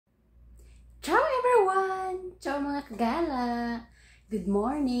everyone! Ciao mga kagala! Good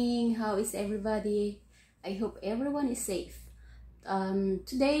morning! How is everybody? I hope everyone is safe.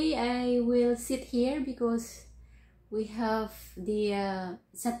 Today I will sit here because we have the,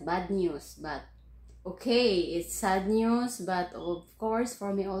 it's not bad news, but okay, it's sad news, but of course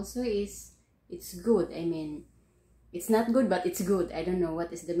for me also it's good. I mean, it's not good, but it's good. I don't know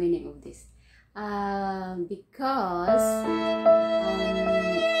what is the meaning of this. Because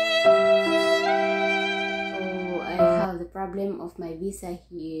I have the problem of my visa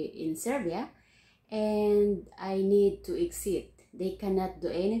here in Serbia and I need to exit. They cannot do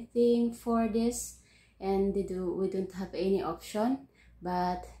anything for this and we don't have any option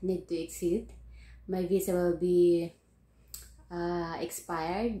but need to exit. My visa will be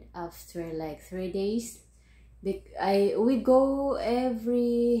expired after like 3 days. We go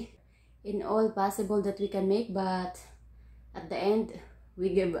in all possible that we can make, but at the end we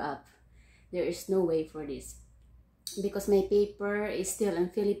give up. There is no way for this because my paper is still in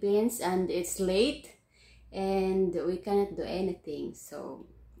Philippines and it's late and we cannot do anything. So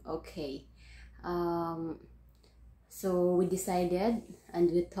okay, so we decided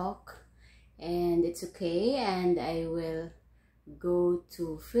and we talk and it's okay, and I will go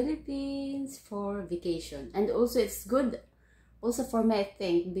to Philippines for vacation. And also it's good also for me, I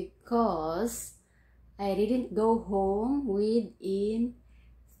think, because I didn't go home within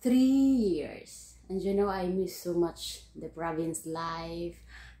 3 years, and you know I miss so much the province life,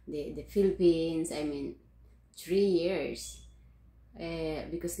 the Philippines. I mean 3 years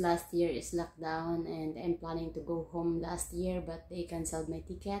because last year is lockdown and I'm planning to go home last year, but they canceled my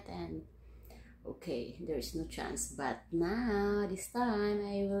ticket and okay, there is no chance. But now this time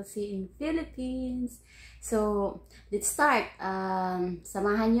I will see in Philippines. So let's start.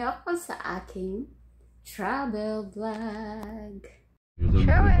 Samahan niyo ako sa aking travel vlog.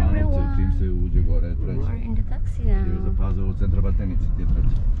 Ciao everyone! We're in the taxi now.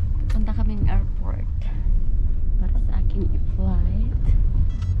 Punta kaming airport para sa aking flight.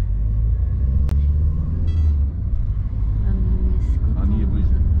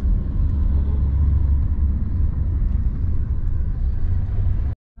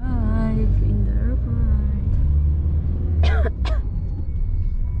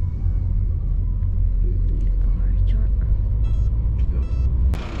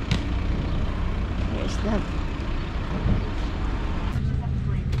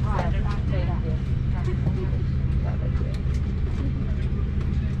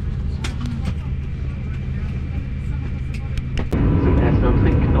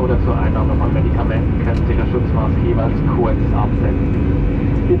 Zur Einnahme von Medikamenten können Sie Ihre Schutzmaske jeweils kurz absetzen.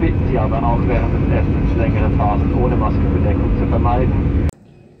 Wir bitten Sie aber auch während des Essens längere Phasen ohne Maskenbedeckung zu vermeiden.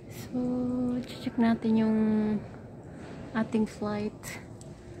 So, check natin yung ating flight.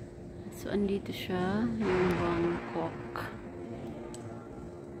 So, andito siya, yung Bangkok.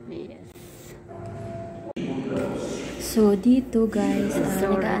 Yes. So, dito guys,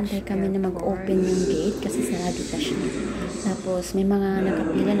 nag-aantay kami na mag-open yung gate kasi sarado pa siya. Tapos, may mga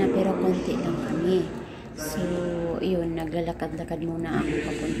nakapila na pero konti lang kami. So, yun, naglalakad-lakad muna ako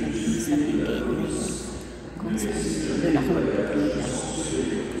papunta sa gate na yun. Kung saan, doon ako magpipila.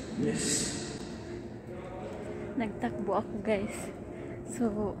 Nagtakbo ako guys.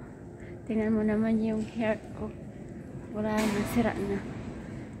 So, tingnan mo naman yung hair ko. Wala na, sira na.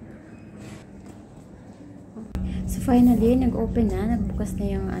 So finally, nag-open na, nagbukas na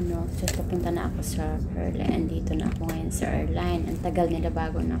yung so papunta na ako sa airline. Dito na ako ngayon sa airline. Ang tagal nila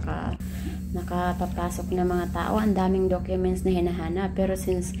bago nakapapasok na mga tao. Ang daming documents na hinahanap. Pero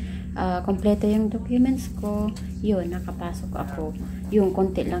since kompleto yung documents ko, yun, nakapasok ako. Yung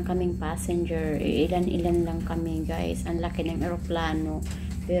konti lang kaming passenger. Ilan-ilan lang kami guys. Ang laki ng aeroplano.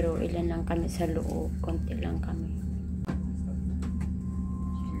 Pero ilan lang kami sa loob. Konti lang kami.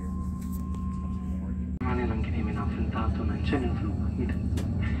 Angenehmen Aufenthalt und einen schönen Flug mit.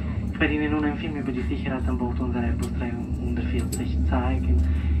 Ich werde Ihnen nun einen Film über die Sicherheit an Bord unserer Airbus 340 zeigen.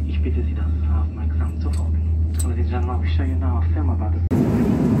 Ich bitte Sie, das aufmerksam zu folgen. Ladies and gentlemen, I'll show you now a film about it.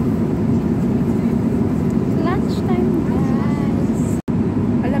 Lunchtime guys!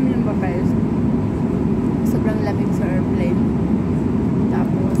 Alam niyo ba guys? Sobrang lamig sa airplane.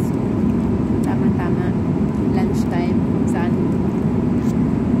 Tapos, tama-tama, lunchtime kung saan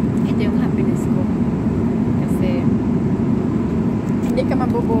ito yung happiness ko. Kasi hindi ka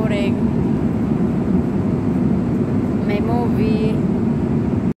mabuboring, may movie,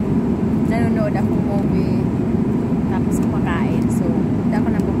 nanonood akong movie, tapos kumakain, so hindi ako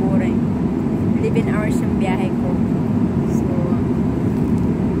nabuboring. 11 hours yung biyahe ko.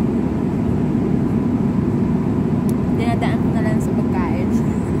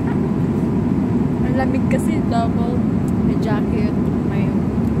 malamig kasi. Double. May jacket, may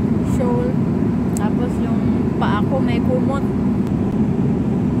shawl. Tapos yung paa ko may kumot.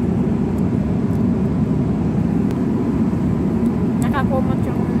 Nakakumot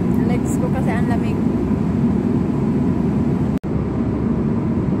yung legs ko kasi ang lamig.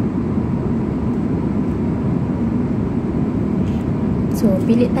 So,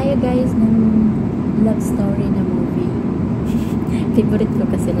 pili tayo guys ng love story na movie. Favorite ko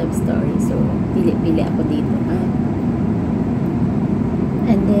kasi love story. So, pili ako dito.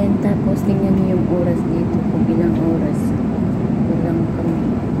 And then, tapos tingnan niyo yung oras dito. Kung ilang oras. Walang kami.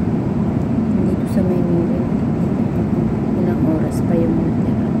 Dito sa may movie. Ilang oras pa yung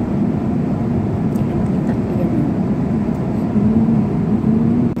natira. Kita ko yan.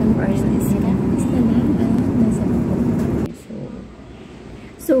 Ang oras is lang. Nasa Bangkok.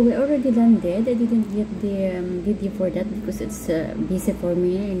 So we already landed. I didn't get the video for that because it's busy for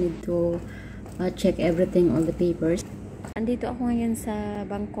me. I need to check everything, all the papers. Andito ako ngayon sa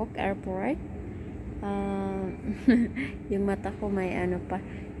Bangkok Airport. Yung mata ko may ano pa.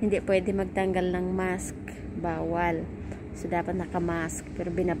 Hindi pwede magtanggal ng mask. Bawal. So dapat naka-mask.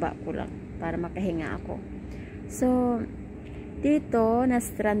 Pero binaba ko lang para makahinga ako. So dito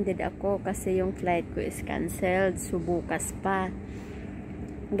na-stranded ako kasi yung flight ko is cancelled. So bukas pa.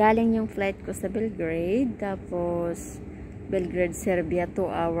 Galing yung flight ko sa Belgrade, tapos Belgrade, Serbia 2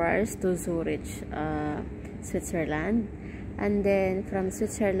 hours to Zurich, Switzerland, and then from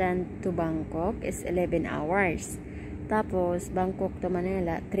Switzerland to Bangkok is 11 hours, tapos Bangkok to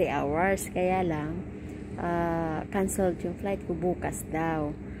Manila 3 hours, kaya lang canceled yung flight ko bukas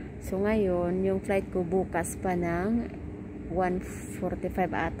daw. So ngayon yung flight ko bukas pa ng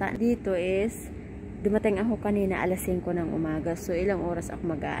 1:45 ata. Dito is dumating ako kanina alas 5 ng umaga. So, ilang oras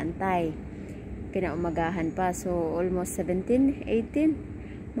ako mag-aantay. Kinaumagahan pa. So, almost 17,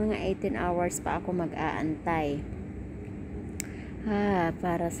 18. Mga 18 hours pa ako mag-aantay.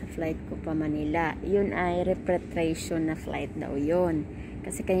 Para sa flight ko pa Manila. Yun ay repatriation na flight daw yun.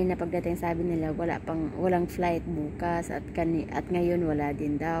 Kasi kanina pagdating sabi nila, walang flight bukas. At ngayon wala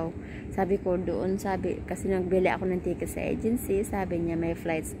din daw. Sabi ko doon, kasi nagbili ako ng ticket sa agency. Sabi niya may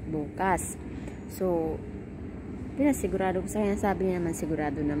flights bukas. So, pinasigurado ko sa kanya, sabi niya naman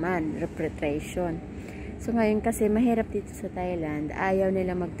sigurado naman, repatriation. So, ngayon kasi mahirap dito sa Thailand, ayaw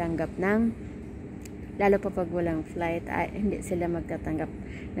nila magtanggap ng, lalo pa pag walang flight, hindi sila magtatanggap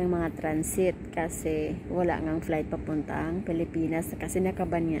ng mga transit kasi wala ngang flight papuntang Pilipinas kasi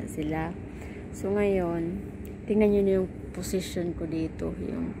nakaban nga sila. So, ngayon, tingnan nyo na yung position ko dito,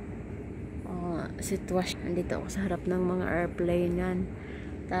 yung sitwasyon. Dito ako sa harap ng mga airplanean.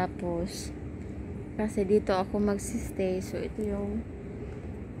 Tapos, kasi dito ako magsistay. So, ito yung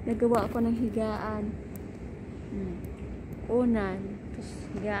nagawa ako ng higaan. Unan. Tapos,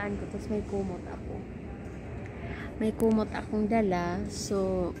 higaan ko. Tapos, may kumot ako. May kumot akong dala.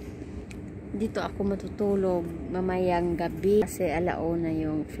 So, dito ako matutulog mamayang gabi. Kasi alauna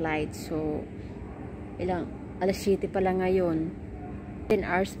yung flight. So, alas 7 pa lang ngayon. 10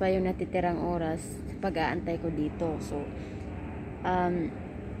 hours pa yung natitirang oras pag-aantay ko dito. So,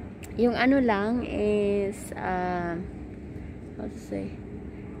 yung ano lang is how to say,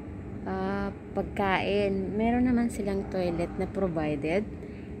 pagkain. Meron naman silang toilet na provided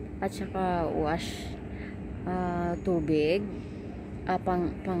at saka wash, tubig,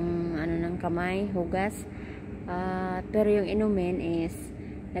 pang ano ng kamay, hugas, pero yung inumin is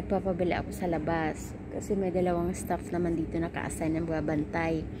nagpapabili ako sa labas kasi may dalawang staff naman dito naka-assign ng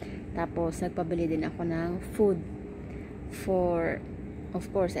babantay. Tapos nagpabili din ako ng food for, of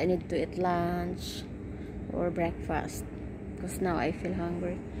course, I need to eat lunch or breakfast because now I feel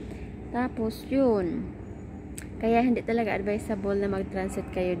hungry. Tapos, yun. Kaya hindi talaga advisable na mag-transit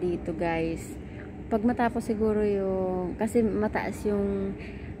kayo dito, guys. Pag matapos siguro yung, kasi mataas yung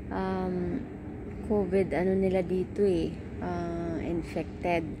COVID, ano nila dito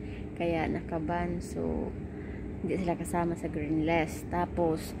infected. Kaya nakaban. So, hindi sila kasama sa green list.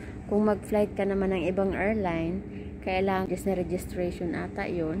 Tapos, kung mag-flight ka naman ng ibang airline, kailangan just na registration ata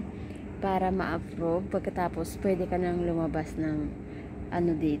yun para ma-approve. Pagkatapos pwede ka nang lumabas ng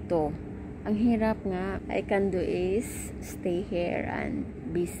ano dito. Ang hirap nga, I can do is stay here and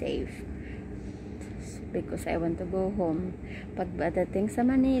be safe because I want to go home. Pagdating sa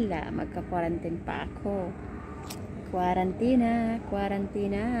Manila, magka-quarantine pa ako. Quarantina.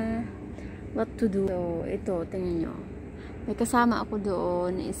 What to do? So, ito, tingnan nyo. May kasama ako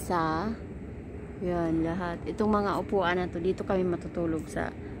doon, isa. Yan, lahat. Itong mga upuan na to, dito kami matutulog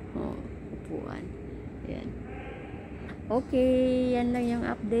sa upuan. Yan. Okay, yan lang yung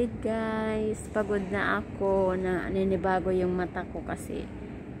update, guys. Pagod na ako, na ninibago yung mata ko kasi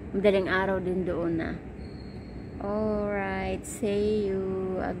madaling araw din doon na. Alright, see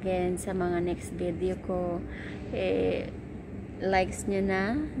you again sa mga next video ko. Likes nyo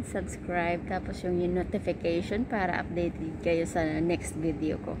na, subscribe, tapos yung notification para updated kayo sa next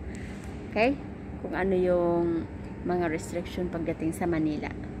video ko. Okay? Kung ano yung mga restriction pagdating sa Manila.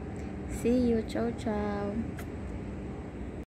 See you. Ciao, ciao.